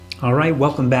All right,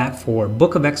 welcome back for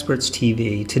Book of Experts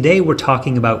TV. Today we're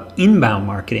talking about inbound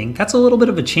marketing. That's a little bit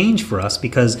of a change for us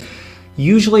because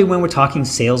usually when we're talking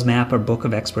Sales Map or Book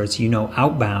of Experts, you know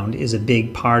outbound is a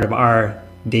big part of our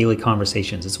daily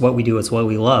conversations. It's what we do, it's what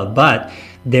we love. But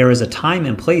there is a time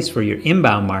and place for your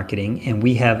inbound marketing, and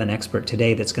we have an expert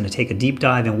today that's going to take a deep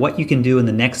dive in what you can do in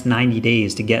the next 90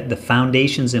 days to get the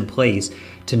foundations in place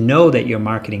to know that your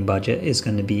marketing budget is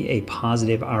going to be a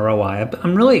positive ROI.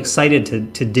 I'm really excited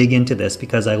to dig into this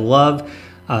because I love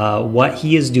what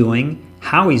he is doing,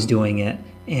 how he's doing it,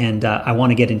 and I want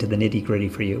to get into the nitty-gritty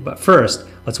for you. But first,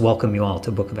 let's welcome you all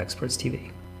to Book of Experts TV.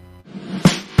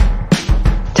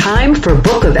 Time for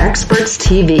Book of Experts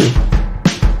TV.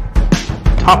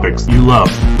 Topics you love.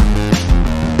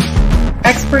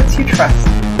 Experts you trust.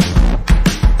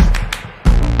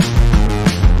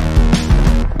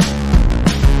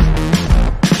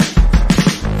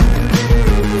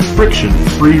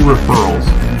 Friction-free referrals.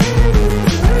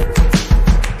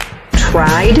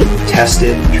 Tried,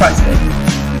 Tested, Trusted.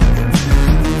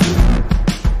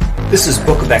 This is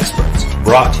Book of Experts,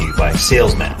 brought to you by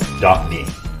salesmap.me.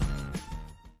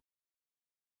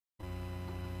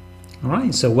 All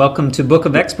right, so welcome to Book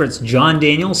of Experts. John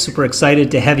Daniels, super excited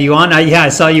to have you on. I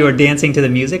saw you were dancing to the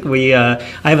music. I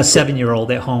have a 7-year-old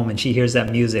at home, and she hears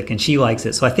that music, and she likes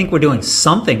it. So I think we're doing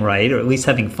something right, or at least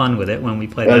having fun with it when we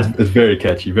play that. It's very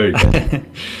catchy, very catchy.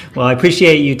 Well, I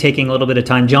appreciate you taking a little bit of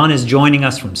time. John is joining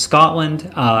us from Scotland,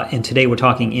 and today we're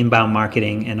talking inbound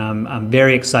marketing, and I'm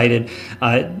very excited.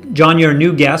 John, you're a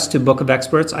new guest to Book of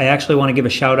Experts. I actually want to give a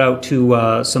shout out to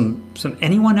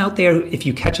anyone out there. If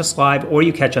you catch us live or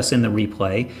you catch us in the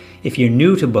replay, if you're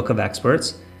new to Book of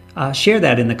Experts, share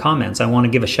that in the comments. I want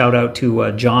to give a shout out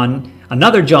to John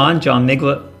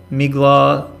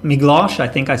Miglosh, I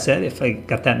think I said, if I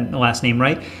got that last name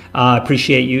right.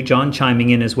 Appreciate you, John,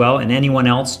 chiming in as well. And anyone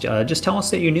else, just tell us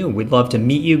that you're new. We'd love to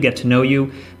meet you, get to know you,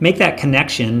 make that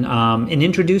connection, and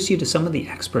introduce you to some of the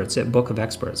experts at Book of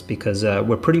Experts, because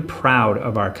we're pretty proud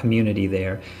of our community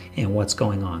there and what's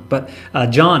going on. But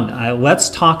John, let's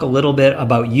talk a little bit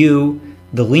about you,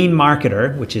 the Lean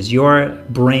Marketer, which is your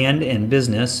brand and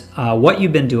business, what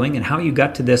you've been doing and how you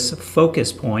got to this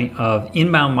focus point of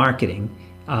inbound marketing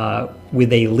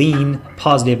with a lean,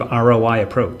 positive ROI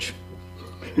approach.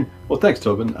 Well, thanks,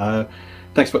 Tobin.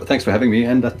 Thanks for having me.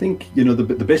 And I think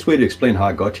the best way to explain how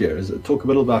I got here is to talk a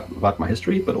little about my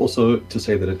history, but also to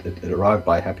say that it arrived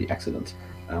by happy accident.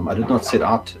 I did not set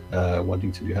out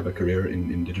wanting to have a career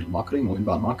in digital marketing or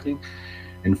inbound marketing.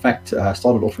 In fact, I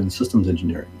started off in systems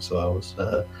engineering, so I was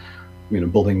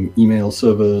building email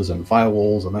servers and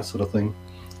firewalls and that sort of thing.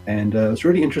 And I was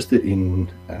really interested in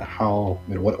how,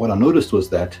 what I noticed was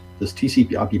that this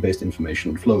TCP/IP based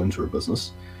information would flow into a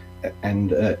business,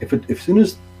 and if soon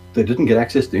as they didn't get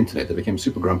access to the internet, they became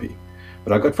super grumpy.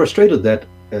 But I got frustrated that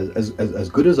as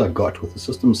good as I got with the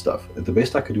system stuff, the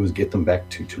best I could do was get them back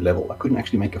to level. I couldn't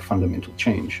actually make a fundamental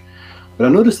change. But I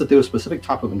noticed that there was a specific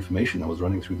type of information that was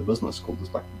running through the business called this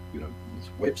this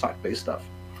website based stuff.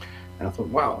 And I thought,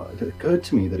 wow, it occurred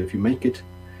to me that if you make it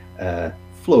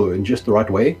flow in just the right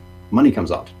way, money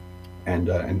comes out, and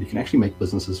you can actually make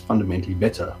businesses fundamentally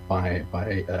better by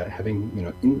having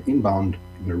inbound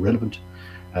relevant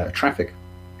traffic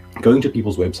going to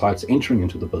people's websites, entering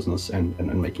into the business, and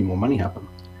making more money happen.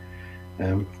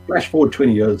 Flash forward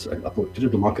 20 years, I thought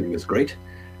digital marketing is great.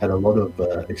 Had a lot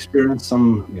of experience,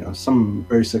 some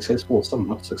very successful, some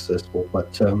not successful,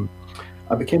 but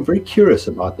I became very curious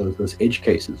about those edge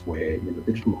cases where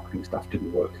digital marketing stuff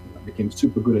didn't work. I became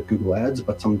super good at Google Ads,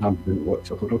 but sometimes it didn't work.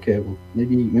 So I thought, okay, well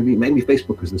maybe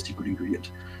Facebook is the secret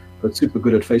ingredient. But super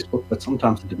good at Facebook, but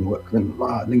sometimes it didn't work. Then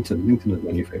LinkedIn is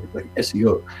my new favorite, like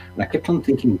SEO. And I kept on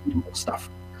thinking more stuff.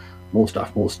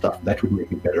 That would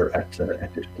make me better at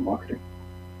digital marketing.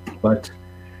 But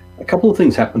a couple of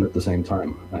things happened at the same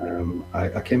time.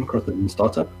 I came across a new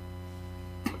startup,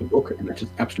 the book, and that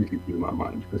just absolutely blew my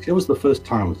mind. Because here was the first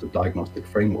time with a diagnostic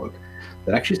framework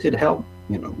that actually said how,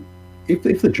 if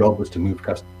the job was to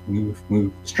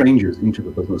move strangers into the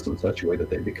business in such a way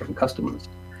that they become customers,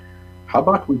 how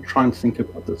about we try and think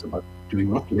about this, about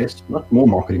doing not more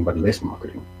marketing, but less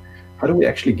marketing? How do we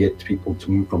actually get people to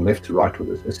move from left to right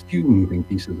with as few moving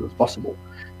pieces as possible?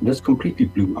 And this completely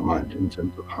blew my mind in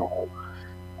terms of how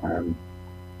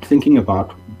thinking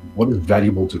about what is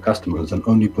valuable to customers and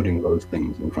only putting those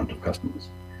things in front of customers.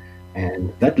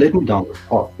 And that led me down this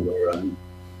path where,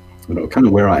 kind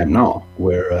of where I am now,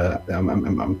 where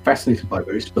I'm fascinated by a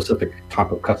very specific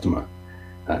type of customer.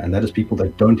 And that is people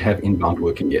that don't have inbound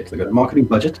working yet. They've got a marketing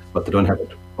budget, but they don't have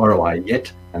it ROI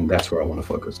yet. And that's where I want to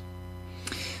focus.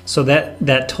 So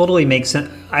that totally makes sense.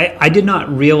 I did not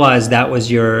realize that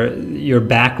was your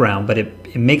background, but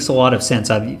it makes a lot of sense.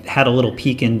 I've had a little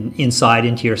peek inside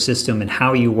into your system and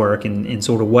how you work and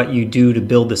sort of what you do to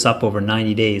build this up over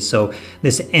 90 days. So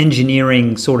this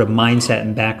engineering sort of mindset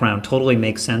and background totally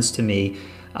makes sense to me.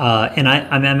 And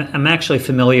I'm actually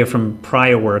familiar from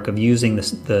prior work of using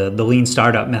the lean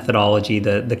startup methodology,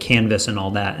 the Canvas and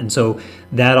all that. And so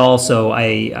that also,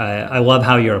 I love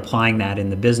how you're applying that in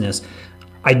the business.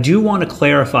 I do want to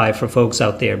clarify for folks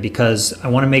out there, because I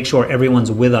want to make sure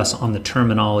everyone's with us on the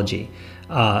terminology.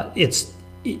 It's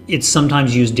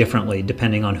sometimes used differently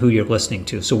depending on who you're listening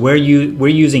to. So we're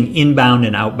using inbound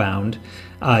and outbound.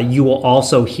 You will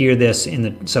also hear this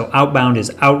so outbound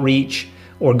is outreach,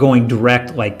 or going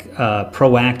direct, like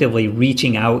proactively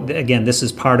reaching out. Again, this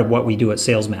is part of what we do at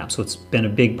SalesMap, so it's been a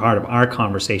big part of our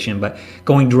conversation, but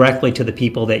going directly to the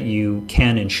people that you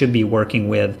can and should be working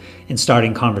with and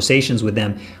starting conversations with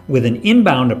them. With an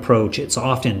inbound approach, it's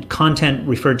often content,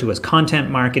 referred to as content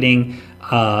marketing.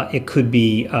 It could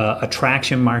be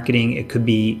attraction marketing. It could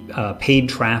be paid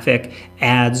traffic,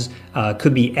 ads,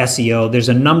 could be SEO. There's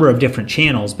a number of different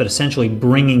channels, but essentially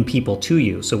bringing people to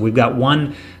you. So we've got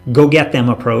one go get them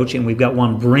approach, and we've got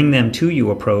one bring them to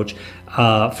you approach.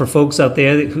 For folks out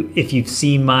there, if you've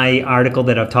seen my article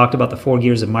that I've talked about the 4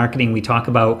 gears of marketing, we talk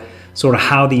about sort of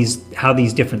how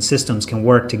these different systems can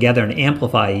work together and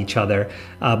amplify each other.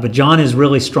 But John is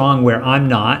really strong where I'm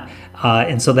not.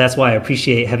 And so that's why I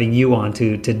appreciate having you on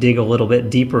to dig a little bit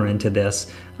deeper into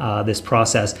this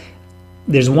process.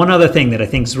 There's one other thing that I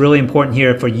think is really important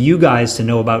here for you guys to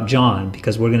know about John,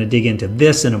 because we're going to dig into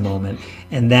this in a moment,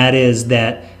 and that is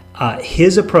that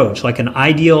his approach, like an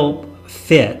ideal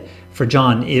fit for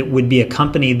John, it would be a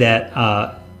company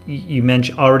that you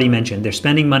already mentioned. They're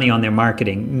spending money on their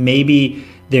marketing. Maybe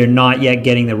they're not yet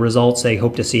getting the results they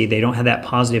hope to see. They don't have that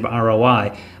positive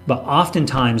ROI. But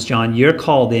oftentimes, John, you're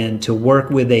called in to work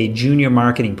with a junior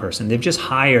marketing person. They've just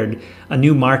hired a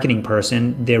new marketing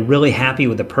person. They're really happy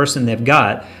with the person they've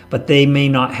got, but they may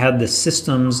not have the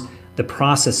systems, the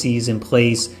processes in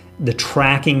place, the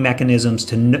tracking mechanisms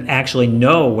to actually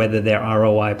know whether they're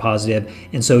ROI positive.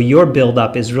 And so your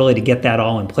buildup is really to get that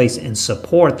all in place and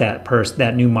support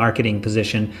that new marketing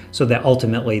position so that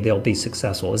ultimately they'll be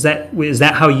successful. Is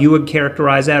that how you would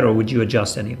characterize that, or would you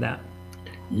adjust any of that?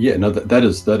 Yeah, no, that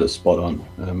is spot on.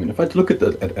 And if I look at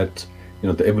the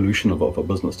evolution of a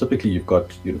business, typically you've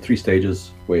got 3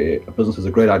 stages where a business has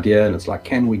a great idea and it's like,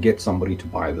 can we get somebody to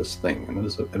buy this thing? And that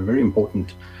is a very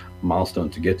important milestone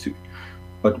to get to.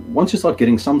 But once you start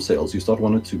getting some sales, you start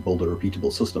wanting to build a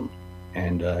repeatable system,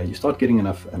 and you start getting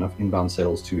enough inbound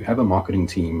sales to have a marketing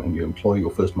team, and you employ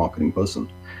your first marketing person.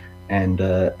 And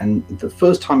the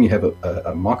first time you have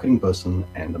a marketing person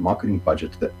and a marketing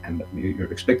budget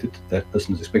that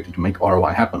person is expected to make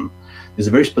ROI happen, there's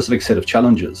a very specific set of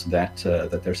challenges that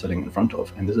they're sitting in front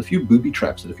of. And there's a few booby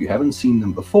traps that, if you haven't seen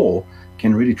them before,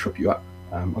 can really trip you up.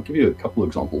 I'll give you a couple of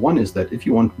examples. One is that if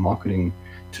you want marketing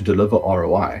to deliver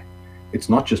ROI, it's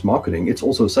not just marketing, it's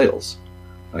also sales.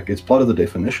 Like, it's part of the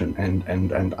definition.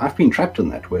 And I've been trapped in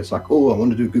that, where it's like, oh, I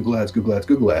want to do Google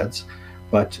ads.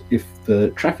 But if the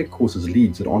traffic causes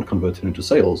leads that aren't converted into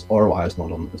sales, ROI is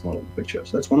not on the picture.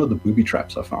 So that's one of the booby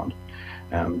traps I found.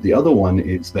 The other one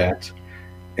is that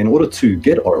in order to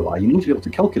get ROI, you need to be able to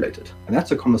calculate it. And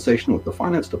that's a conversation with the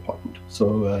finance department.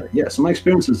 So so my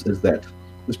experience is that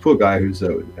this poor guy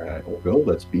or girl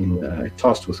that's been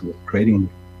tasked with creating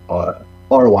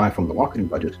ROI from the marketing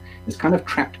budget is kind of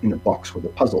trapped in a box with a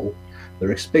puzzle.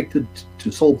 They're expected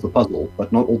to solve the puzzle,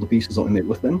 but not all the pieces are in there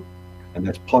with them. And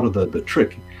that's part of the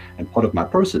trick. And part of my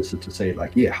process is to say,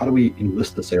 like, how do we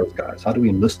enlist the sales guys? How do we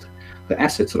enlist the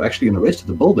assets that are actually in the rest of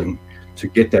the building to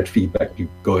get that feedback loop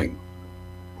going?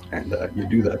 And you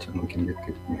do that, and we can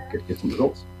get some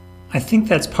results. I think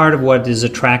that's part of what is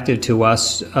attractive to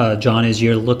us, John, is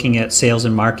you're looking at sales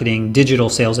and marketing, digital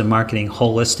sales and marketing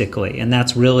holistically. And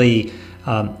that's really,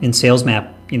 in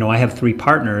SalesMap, I have 3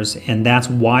 partners, and that's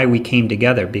why we came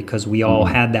together, because we all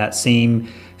had that same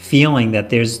feeling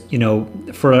that there's,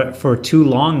 for too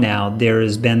long now, there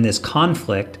has been this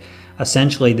conflict,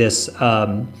 essentially this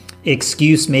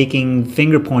excuse-making,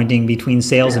 finger-pointing between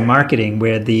sales and marketing,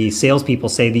 where the salespeople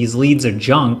say these leads are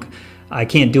junk, I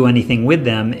can't do anything with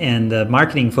them, and the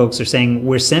marketing folks are saying,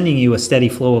 we're sending you a steady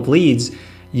flow of leads,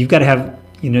 you've got to have,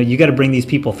 you got to bring these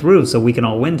people through so we can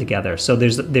all win together. So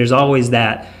there's always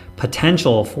that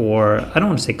potential for, I don't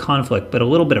want to say conflict, but a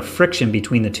little bit of friction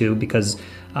between the two, because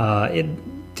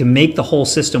to make the whole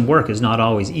system work is not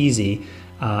always easy.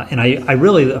 And I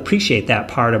really appreciate that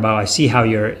part about, I see how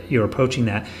you're approaching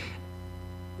that.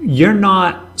 you're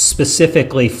not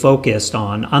specifically focused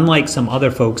on, unlike some other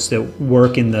folks that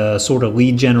work in the sort of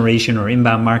lead generation or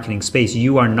inbound marketing space,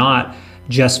 you are not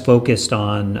just focused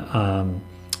on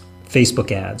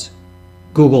Facebook ads,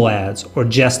 Google ads, or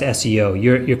just SEO.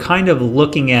 You're kind of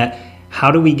looking at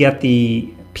how do we get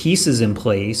the pieces in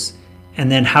place, and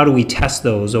then how do we test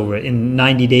those over in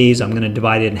 90 days. I'm going to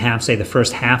divide it in half. Say the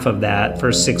first half of that,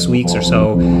 first 6 weeks or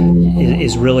so,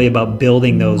 is really about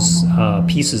building those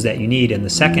pieces that you need, and the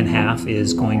second half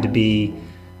is going to be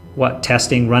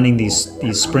testing, running these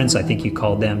sprints, I think you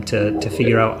called them, to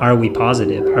figure out, are we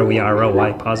positive? Are we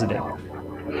ROI positive?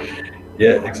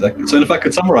 Yeah, exactly. So if I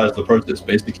could summarize the process,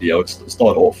 basically, I would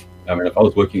start off. I mean, if I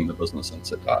was working in the business and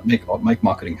said, make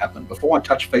marketing happen, before I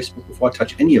touch Facebook, before I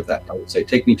touch any of that, I would say,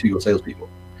 take me to your salespeople.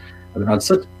 And then I'd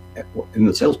sit in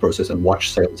the sales process and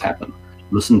watch sales happen.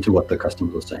 Listen to what the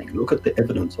customers are saying. Look at the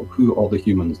evidence of who are the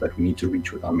humans that we need to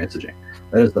reach with our messaging.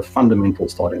 That is the fundamental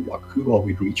starting block. Who are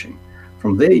we reaching?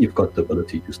 From there, you've got the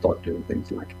ability to start doing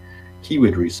things like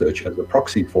keyword research as a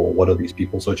proxy for what are these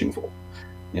people searching for.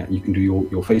 Yeah, you can do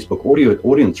your Facebook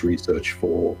audience research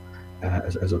for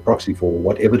as a proxy for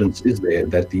what evidence is there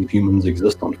that these humans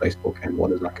exist on Facebook and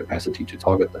what is our capacity to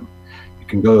target them. You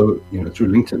can go through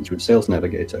LinkedIn, through Sales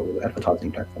Navigator or the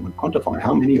advertising platform, and quantify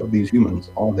how many of these humans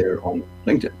are there on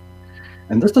LinkedIn.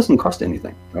 And this doesn't cost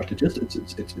anything, right?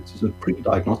 It's a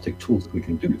pre-diagnostic tools that we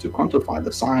can do to quantify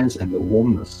the size and the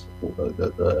warmness or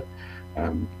the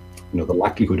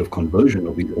likelihood of conversion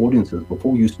of these audiences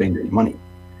before you spend any money.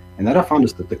 And that I found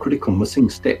is that the critical missing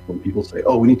step when people say,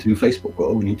 oh, we need to do Facebook, or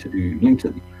oh, we need to do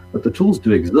LinkedIn. But the tools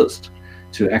do exist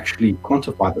to actually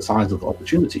quantify the size of the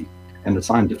opportunity and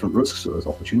assign different risks to those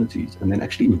opportunities, and then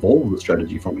actually evolve the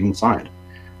strategy from inside.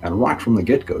 And right from the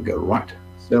get-go, go, right,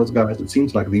 sales guys, it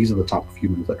seems like these are the type of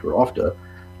humans that we're after.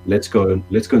 Let's go and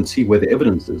see where the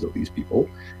evidence is of these people.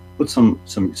 Put some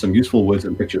useful words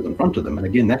and pictures in front of them. And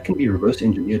again, that can be reverse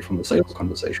engineered from the sales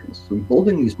conversations. So we're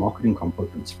building these marketing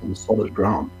components from solid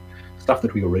ground, stuff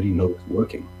that we already know is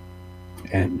working,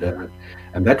 and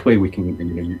that way we can,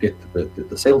 you get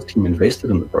the sales team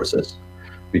invested in the process,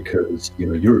 because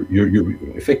you're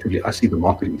effectively, I see the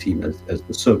marketing team as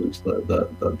the servants,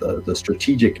 the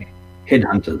strategic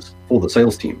headhunters for the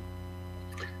sales team,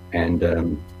 and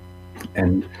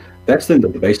that's then the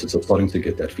basis of starting to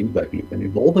get that feedback loop and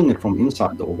evolving it from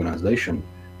inside the organization.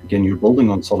 Again, you're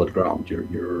building on solid ground.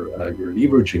 You're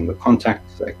leveraging the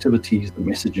contacts, the activities, the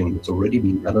messaging that's already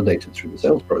been validated through the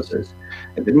sales process,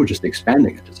 and then we're just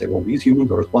expanding it to say, well, these humans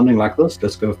are responding like this.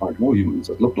 Let's go find more humans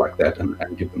that look like that and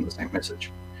give them the same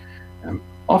message.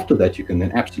 After that, you can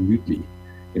then absolutely,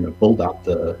 build out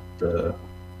your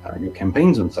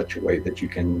campaigns in such a way that you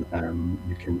can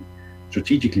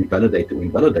strategically validate or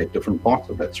invalidate different parts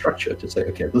of that structure to say,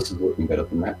 okay, this is working better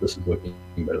than that, this is working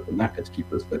better than that, let's keep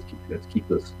this, let's keep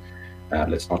this,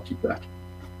 let's not keep that.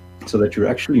 So that you're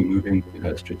actually moving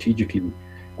strategically and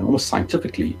almost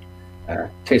scientifically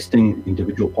testing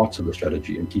individual parts of the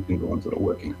strategy and keeping the ones that are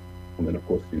working. And then, of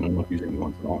course, not using the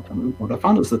ones that aren't. And what I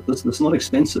found is that this is not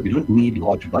expensive. You don't need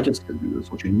large budgets to do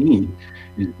this. What you need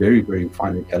is very, very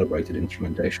finely calibrated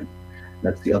instrumentation.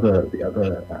 That's the other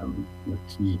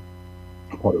key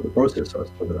part of the process. I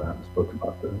spoke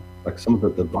about some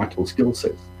of the vital skill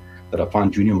sets that I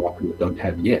find junior marketers don't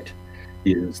have yet,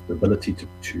 is the ability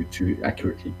to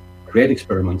accurately create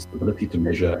experiments, the ability to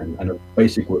measure, and a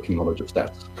basic working knowledge of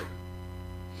stats.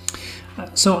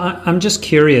 So I'm just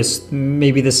curious,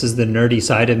 maybe this is the nerdy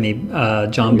side of me,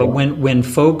 John, but when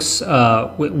folks,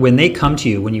 when they come to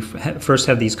you, when you first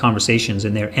have these conversations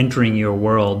and they're entering your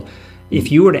world,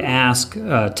 if you were to ask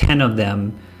 10 of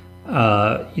them,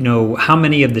 how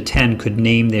many of the 10 could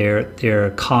name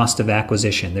their cost of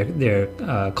acquisition, their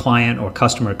client or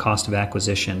customer cost of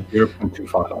acquisition?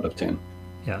 0.25 out of 10.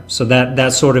 Yeah, so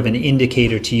that's sort of an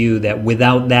indicator to you that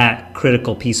without that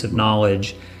critical piece of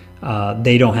knowledge,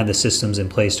 they don't have the systems in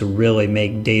place to really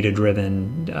make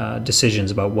data-driven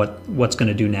decisions about what's going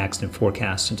to do next and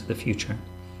forecast into the future.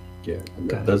 Yeah,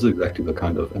 that's exactly the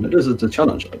kind of, and it's a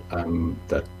challenge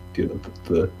that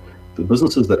the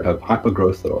businesses that have hyper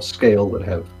growth, that are scaled, that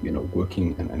have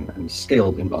working and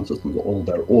scaled inbound systems,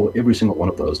 every single one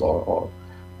of those are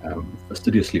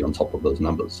fastidiously on top of those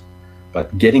numbers.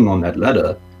 But getting on that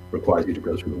ladder requires you to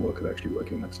go through the work of actually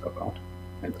working that stuff out,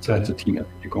 and it's a team effort.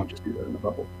 You can't just do that in a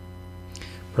bubble.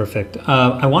 Perfect.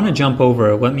 I want to jump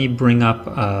over. Let me bring up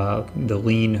the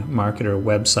Lean Marketer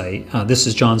website. This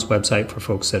is John's website for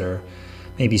folks that are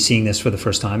maybe seeing this for the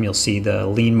first time. You'll see the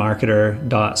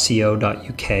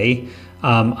leanmarketer.co.uk.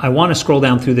 I want to scroll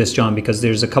down through this, John, because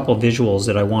there's a couple of visuals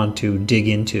that I want to dig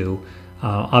into.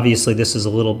 Obviously, this is a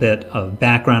little bit of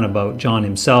background about John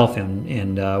himself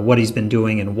and what he's been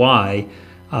doing and why.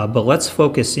 But let's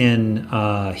focus in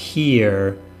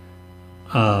here.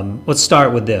 Let's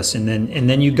start with this, and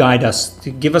then you guide us,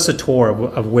 give us a tour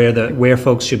of where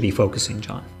folks should be focusing,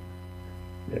 John.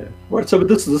 Yeah. Right. So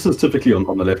this is typically on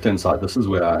the left-hand side. This is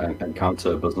where I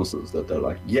encounter businesses that they're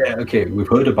like, yeah, okay, we've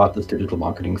heard about this digital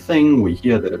marketing thing. We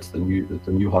hear that it's the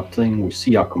new hot thing. We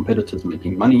see our competitors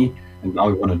making money, and now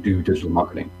we want to do digital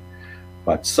marketing.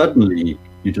 But suddenly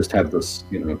you just have this,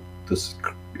 this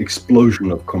explosion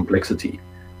of complexity,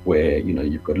 where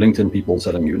you've got LinkedIn people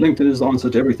telling you LinkedIn is the answer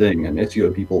to everything, and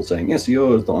SEO people saying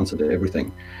SEO is the answer to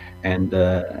everything. And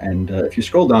if you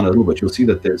scroll down a little bit, you'll see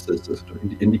that there's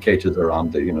indicators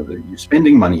around you're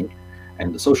spending money,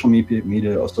 and the social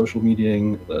media or social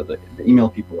mediaing, the email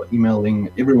people are emailing.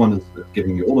 Everyone is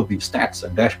giving you all of these stats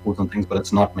and dashboards and things, but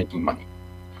it's not making money.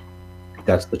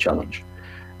 That's the challenge.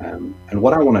 And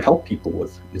what I want to help people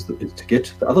with is to get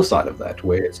to the other side of that,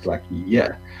 where it's like,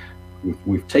 yeah,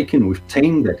 we've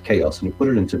tamed that chaos and we put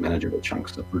it into manageable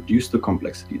chunks that reduce the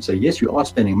complexity. So yes, you are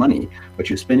spending money, but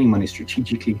you're spending money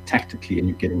strategically, tactically, and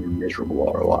you're getting a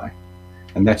measurable ROI.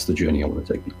 And that's the journey I want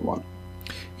to take people on.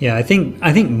 Yeah, I think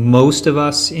most of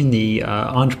us in the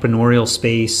entrepreneurial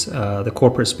space, the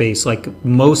corporate space, like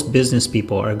most business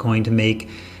people, are going to make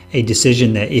a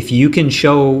decision that if you can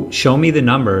show me the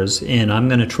numbers and I'm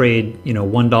going to trade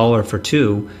 $1 for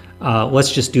 $2.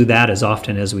 Let's just do that as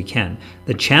often as we can.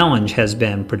 The challenge has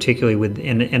been, particularly with,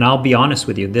 and I'll be honest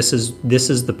with you, this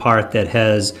is the part that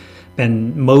has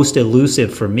been most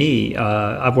elusive for me.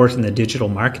 I've worked in the digital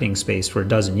marketing space for a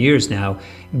dozen years now.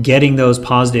 Getting those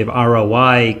positive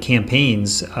ROI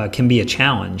campaigns can be a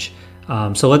challenge.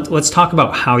 So let's talk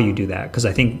about how you do that, because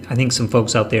I think some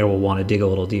folks out there will want to dig a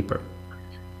little deeper.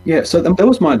 Yeah, so that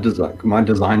was my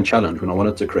design challenge when I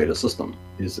wanted to create a system.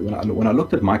 Is when I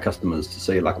looked at my customers to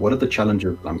say, like, what are the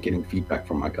challenges I'm getting feedback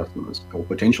from my customers or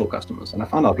potential customers, and I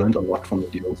found I've learned a lot from the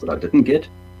deals that I didn't get.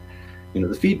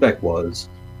 The feedback was,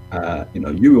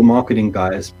 you marketing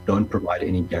guys don't provide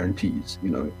any guarantees.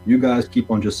 You guys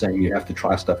keep on just saying you have to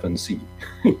try stuff and see.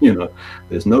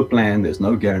 There's no plan, there's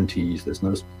no guarantees, there's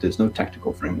no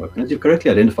tactical framework. And as you've correctly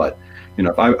identified,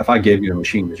 if I gave you a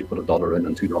machine that you put $1 in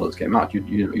and $2 came out,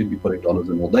 you'd be putting dollars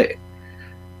in all day.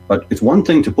 But it's one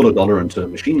thing to put $1 into a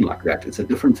machine like that. It's a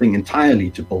different thing entirely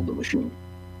to build the machine.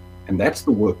 And that's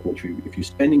the work which if you're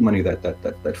spending money,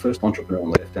 that first entrepreneur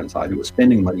on the left-hand side who was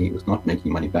spending money, he was not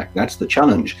making money back. That's the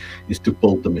challenge, is to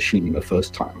build the machine the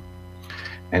first time.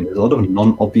 And there's a lot of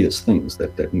non-obvious things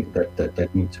that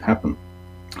need to happen.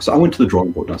 So I went to the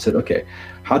drawing board and I said, okay,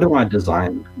 how do I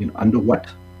design, under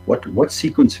what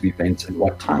sequence of events and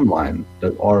what timeline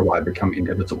does ROI become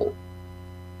inevitable?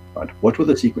 Right? What were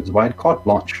the sequences? If I had carte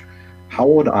blanche, how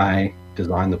would I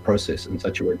design the process in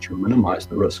such a way to minimize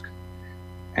the risk?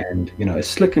 And as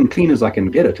slick and clean as I can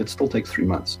get it still takes 3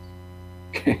 months.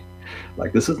 Okay,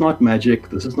 like, this is not magic.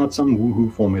 This is not some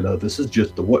woohoo formula. This is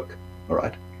just the work. All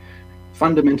right,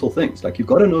 fundamental things, like, you've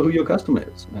got to know who your customer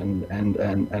is, and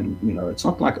it's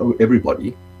not like, oh,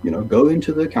 everybody. Go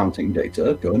into the accounting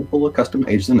data, go and pull a customer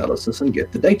age analysis and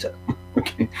get the data.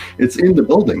 Okay, it's in the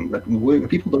building, but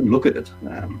people don't look at it.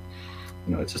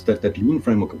 It's just that lean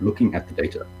framework of looking at the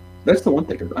data. That's the one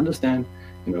thing, is understand,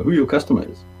 who your customer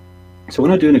is. So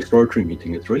when I do an exploratory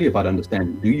meeting, it's really about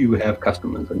understanding, do you have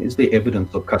customers, and is there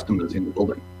evidence of customers in the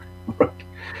building? Right.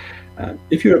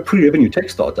 If you're a pre-revenue tech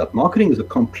startup, marketing is a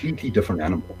completely different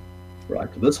animal, right?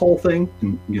 This whole thing,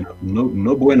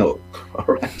 no bueno, all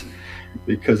right?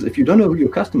 Because if you don't know who your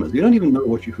customers, you don't even know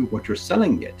what you're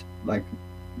selling yet. Like,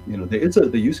 there is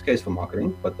the use case for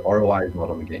marketing, but the ROI is not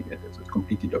on the game yet. It's a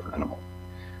completely different animal.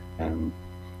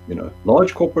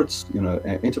 Large corporates,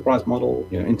 enterprise model,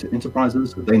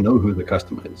 enterprises, they know who the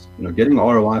customer is. Getting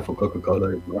ROI for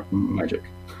Coca-Cola is not magic,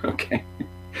 okay?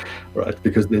 Right,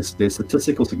 because there's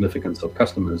statistical significance of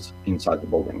customers inside the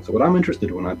building. So what I'm interested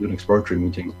in when I do an exploratory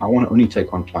meeting, I want to only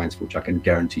take on clients for which I can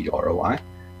guarantee ROI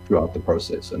throughout the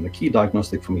process. And the key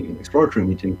diagnostic for me in exploratory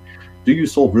meeting, do you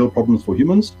solve real problems for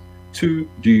humans? 2,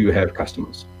 do you have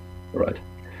customers? All right.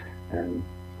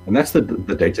 And that's the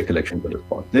data collection bit of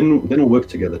part. Then we'll work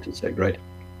together to say, great,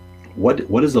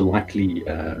 what is a likely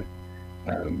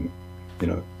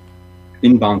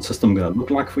inbound system going to look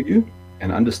like for you,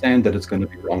 and understand that it's going to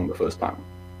be wrong the first time.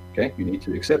 Okay, you need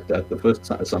to accept that the first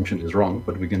assumption is wrong,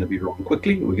 but we're going to be wrong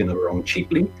quickly, we're going to be wrong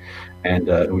cheaply, and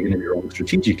we're going to be wrong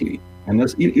strategically. And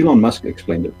as Elon Musk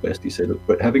explained it best, he said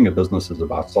that having a business is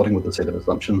about starting with a set of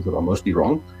assumptions that are mostly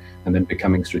wrong, and then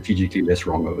becoming strategically less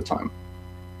wrong over time.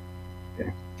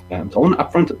 Okay, so I want to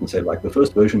upfront it and say, like, the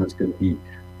first version is going to be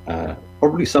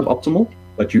probably suboptimal,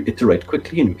 but you iterate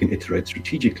quickly, and you can iterate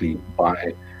strategically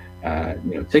by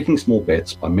taking small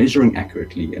bets, by measuring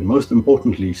accurately, and most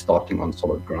importantly, starting on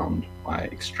solid ground by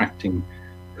extracting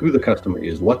who the customer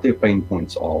is, what their pain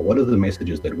points are, what are the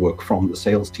messages that work from the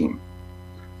sales team,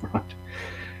 right?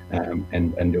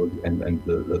 And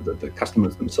the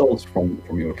customers themselves from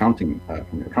your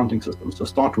accounting system. So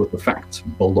start with the facts,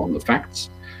 build on the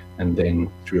facts, and then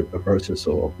through a process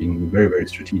of being very, very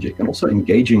strategic and also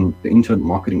engaging the internal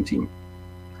marketing team.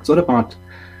 It's not about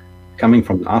coming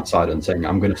from the outside and saying,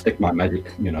 I'm going to stick my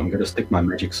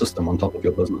magic system on top of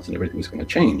your business and everything's going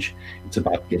to change. It's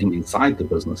about getting inside the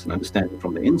business and understanding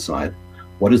from the inside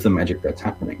what is the magic that's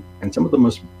happening. And some of the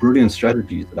most brilliant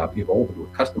strategies that I've evolved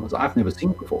with customers I've never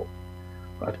seen before,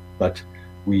 right? But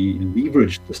we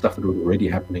leverage the stuff that was already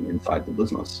happening inside the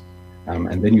business.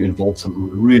 And then you involve some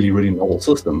really, really novel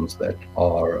systems that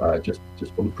are just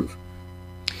bulletproof.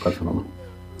 Quite phenomenal.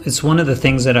 It's one of the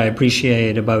things that I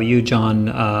appreciate about you, John.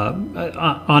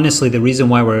 Honestly, the reason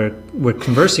why we're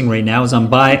conversing right now is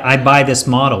I buy this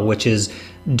model, which is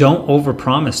don't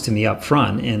overpromise to me up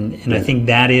front, and I think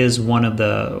that is one of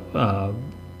the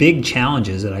big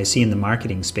challenges that I see in the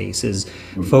marketing space is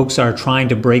folks are trying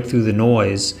to break through the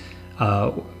noise,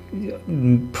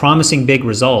 promising big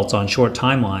results on short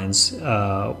timelines,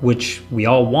 which we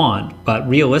all want, but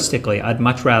realistically, I'd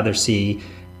much rather see,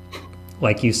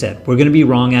 like you said, we're going to be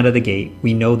wrong out of the gate.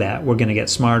 We know that. We're going to get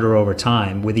smarter over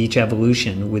time with each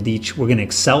evolution, we're going to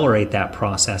accelerate that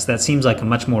process. That seems like a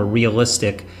much more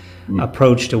realistic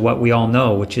approach to what we all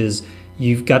know, which is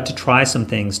you've got to try some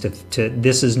things to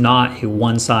this is not a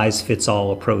one size fits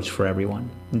all approach for everyone.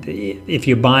 If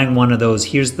you're buying one of those,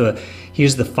 here's the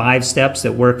 5 steps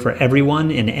that work for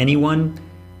everyone and anyone,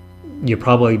 you're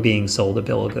probably being sold a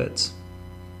bill of goods.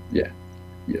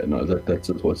 Yeah, no, it's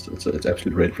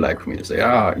absolute red flag for me to say,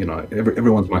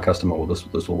 everyone's my customer, or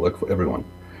this will work for everyone.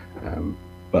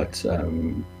 But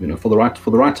for the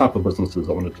right type of businesses,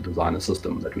 I wanted to design a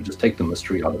system that would just take the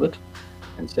mystery out of it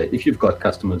and say, if you've got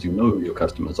customers, you know who your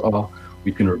customers are.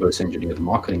 We can reverse engineer the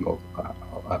marketing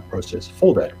process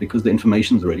for that, because the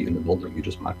information's already in the building. You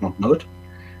just might not know it,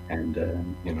 and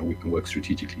we can work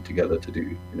strategically together to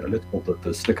do. Let's build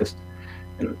the slickest.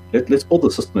 Let's build a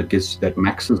system that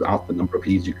maxes out the number of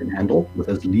leads you can handle with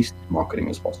as least marketing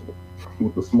as possible,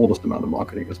 with the smallest amount of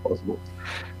marketing as possible,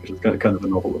 which is kind of a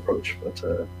novel approach,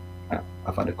 but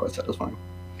I find it quite satisfying.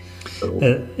 So,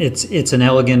 it's an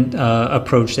elegant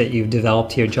approach that you've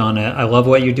developed here, John. I love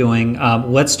what you're doing.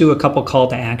 Let's do a couple call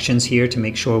to actions here to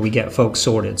make sure we get folks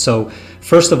sorted. So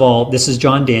first of all, this is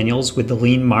John Daniels with The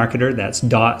Lean Marketer. That's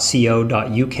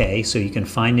 .co.uk, so you can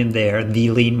find him there,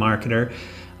 The Lean Marketer.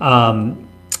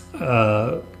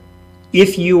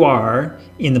 If you are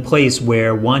in the place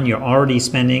where, one, you're already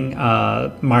spending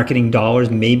marketing dollars,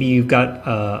 maybe you've got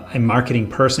a marketing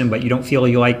person, but you don't feel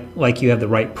like you have the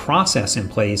right process in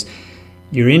place,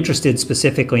 you're interested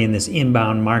specifically in this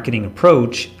inbound marketing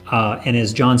approach, and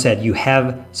as John said, you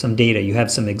have some data, you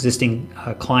have some existing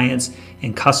clients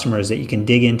and customers that you can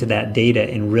dig into that data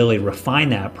and really refine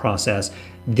that process,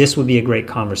 this would be a great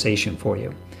conversation for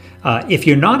you. If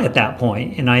you're not at that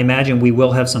point, and I imagine we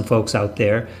will have some folks out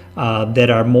there that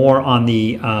are more on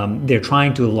the, they're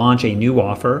trying to launch a new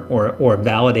offer or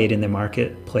validate in the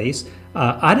marketplace,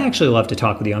 I'd actually love to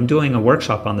talk with you. I'm doing a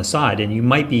workshop on the side, and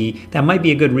that might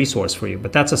be a good resource for you,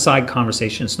 but that's a side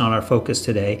conversation. It's not our focus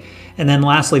today. And then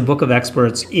lastly, Book of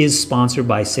Experts is sponsored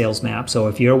by SalesMap. So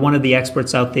if you're one of the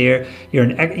experts out there,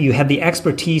 you have the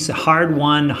expertise,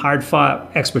 hard-won,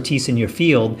 hard-fought expertise in your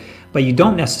field, but you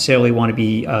don't necessarily want to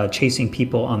be chasing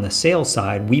people on the sales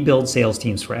side. We build sales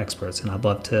teams for experts, and I'd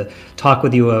love to talk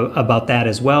with you about that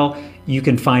as well. You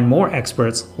can find more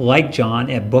experts like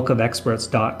John at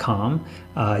bookofexperts.com.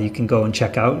 You can go and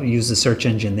check out, use the search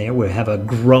engine there. We have a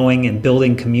growing and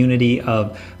building community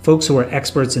of folks who are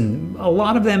experts, in a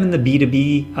lot of them in the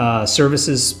B2B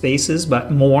services spaces,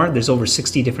 but more. There's over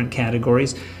 60 different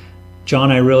categories.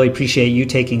 John, I really appreciate you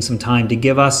taking some time to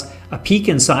give us a peek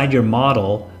inside your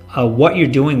model, what you're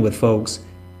doing with folks,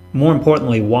 more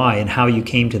importantly, why and how you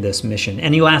came to this mission.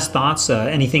 Any last thoughts,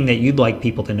 anything that you'd like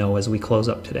people to know as we close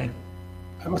up today?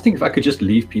 I think if I could just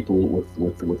leave people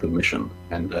with a mission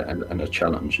and a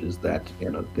challenge, is that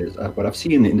there's what I've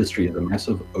seen in the industry is a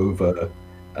massive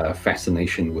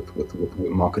fascination with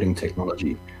marketing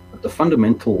technology. But the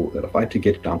fundamental, that if I had to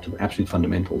get down to the absolute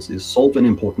fundamentals, is solve an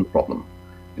important problem.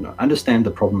 Understand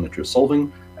the problem that you're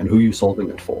solving and who you're solving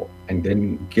it for, and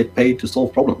then get paid to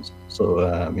solve problems. So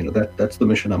that's the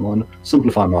mission I'm on.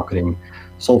 Simplify marketing,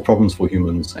 solve problems for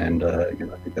humans, and I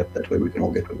think that way we can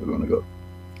all get where we want to go.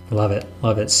 Love it.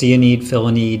 Love it. See a need, fill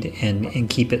a need, and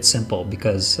keep it simple,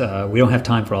 because we don't have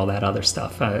time for all that other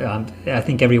stuff. I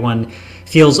think everyone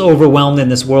feels overwhelmed in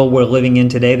this world we're living in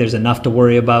today. There's enough to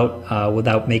worry about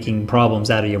without making problems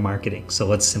out of your marketing. So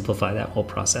let's simplify that whole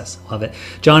process. Love it.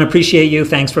 John, appreciate you.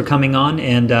 Thanks for coming on.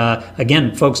 And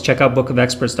again, folks, check out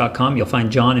bookofexperts.com. You'll find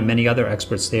John and many other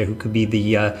experts there who could be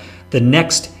the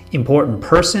next important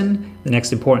person, the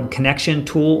next important connection,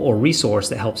 tool, or resource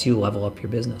that helps you level up your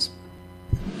business.